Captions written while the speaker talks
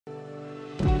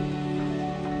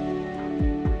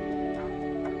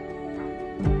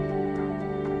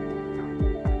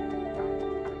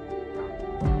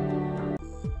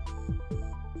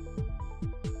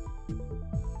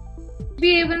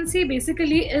HbA1c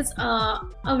basically is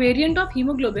a variant of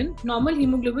hemoglobin, normal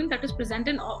hemoglobin that is present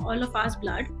in all of our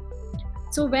blood.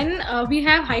 So when we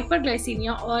have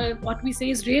hyperglycemia, or what we say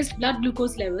is raised blood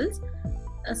glucose levels,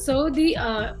 so the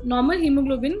normal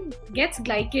hemoglobin gets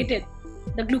glycated.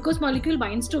 The glucose molecule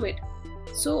binds to it.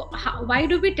 So why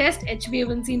do we test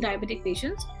HbA1c in diabetic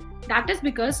patients? That is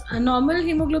because a normal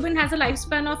hemoglobin has a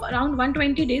lifespan of around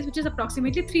 120 days, which is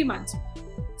approximately 3 months.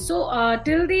 So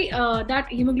till that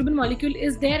hemoglobin molecule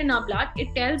is there in our blood,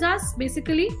 it tells us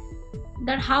basically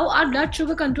that how our blood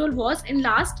sugar control was in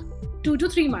last 2 to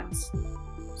 3 months.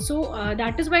 So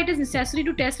that is why it is necessary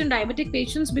to test in diabetic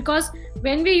patients, because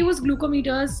when we use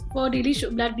glucometers for daily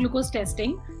blood glucose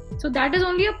testing, so that is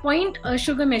only a point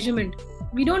sugar measurement.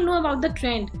 We don't know about the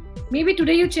trend. Maybe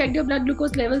today you checked your blood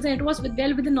glucose levels and it was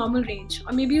well within normal range,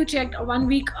 or maybe you checked 1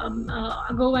 week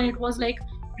ago and it was like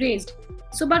raised.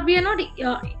 So, but we are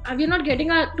not getting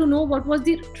to know what was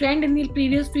the trend in the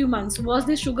previous few months. Was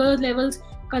the sugar levels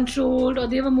controlled, or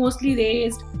they were mostly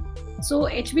raised? So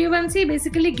HbA1c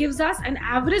basically gives us an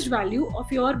average value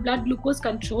of your blood glucose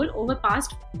control over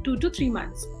past 2 to 3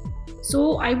 months.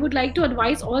 So I would like to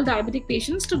advise all diabetic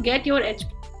patients to get your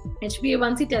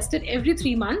HbA1c tested every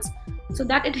 3 months, so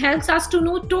that it helps us to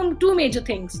know two major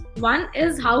things. One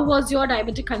is how was your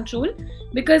diabetic control,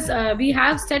 because we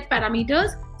have set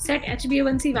parameters, set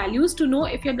HbA1c values to know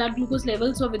if your blood glucose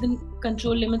levels were within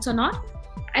control limits or not.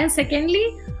 And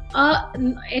secondly,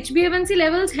 HbA1c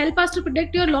levels help us to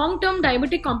predict your long-term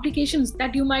diabetic complications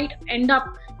that you might end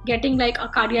up getting, like a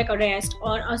cardiac arrest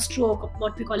or a stroke,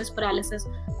 what we call as paralysis.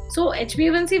 So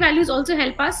HbA1c values also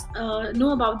help us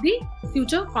know about the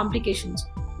future complications.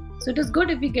 So it is good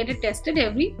if we get it tested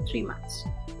every 3 months.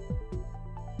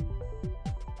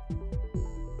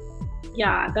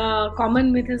 Yeah, the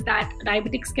common myth is that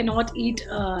diabetics cannot eat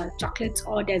chocolates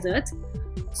or desserts.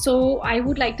 So I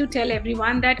would like to tell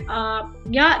everyone that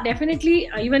yeah, definitely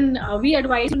even we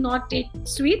advise to not take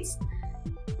sweets,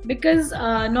 because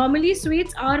normally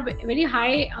sweets are very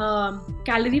high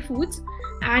calorie foods,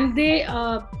 and they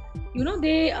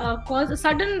cause a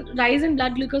sudden rise in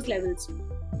blood glucose levels.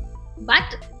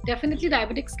 But definitely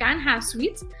diabetics can have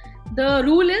sweets. The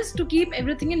rule is to keep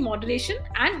everything in moderation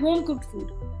and home cooked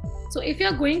food. So if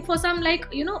you're going for some, like,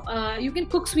 you can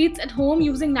cook sweets at home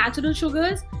using natural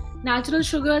sugars. Natural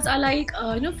sugars are like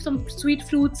some sweet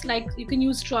fruits, like you can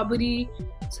use strawberry,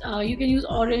 you can use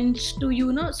orange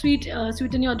to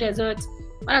sweeten your desserts,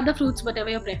 or other fruits, whatever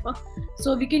you prefer.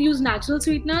 So we can use natural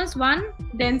sweeteners, one.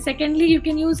 Then secondly, you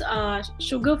can use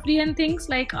sugar free and things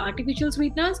like artificial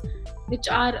sweeteners, which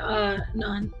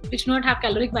do not have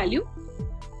caloric value.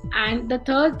 And the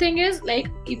third thing is, like,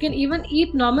 you can even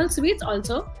eat normal sweets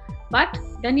also, but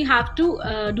then you have to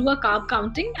do a carb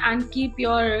counting and keep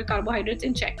your carbohydrates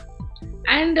in check.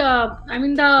 And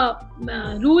the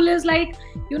rule is, like,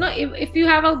 if you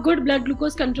have a good blood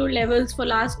glucose control levels for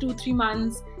last 2-3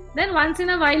 months, then once in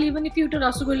a while, even if you eat a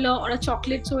rasgulla or a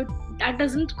chocolate, so that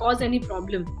doesn't cause any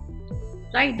problem,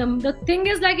 right? The thing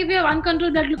is, like, if you have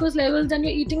uncontrolled blood glucose levels and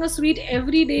you're eating a sweet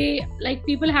every day, like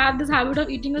people have this habit of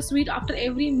eating a sweet after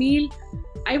every meal,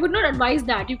 I would not advise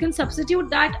that. You can substitute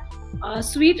that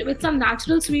sweet with some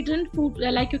natural sweetened food,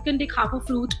 like you can take half a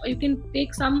fruit, or you can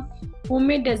take some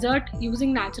homemade dessert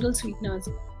using natural sweeteners.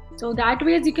 So that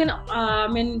way you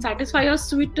can satisfy your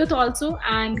sweet tooth also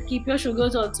and keep your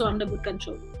sugars also under good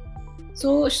control.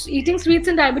 So eating sweets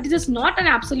in diabetes is not an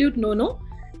absolute no-no,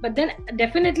 but then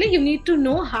definitely you need to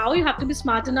know how. You have to be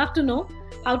smart enough to know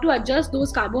how to adjust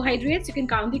those carbohydrates. You can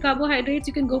count the carbohydrates.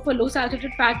 You can go for low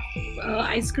saturated fat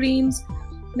ice creams,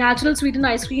 natural sweetened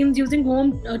ice creams. Using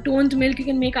home toned milk, you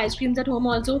can make ice creams at home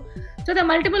also. So there are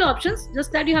multiple options,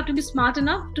 just that you have to be smart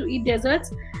enough to eat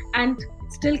desserts and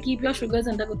still keep your sugars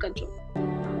under good control.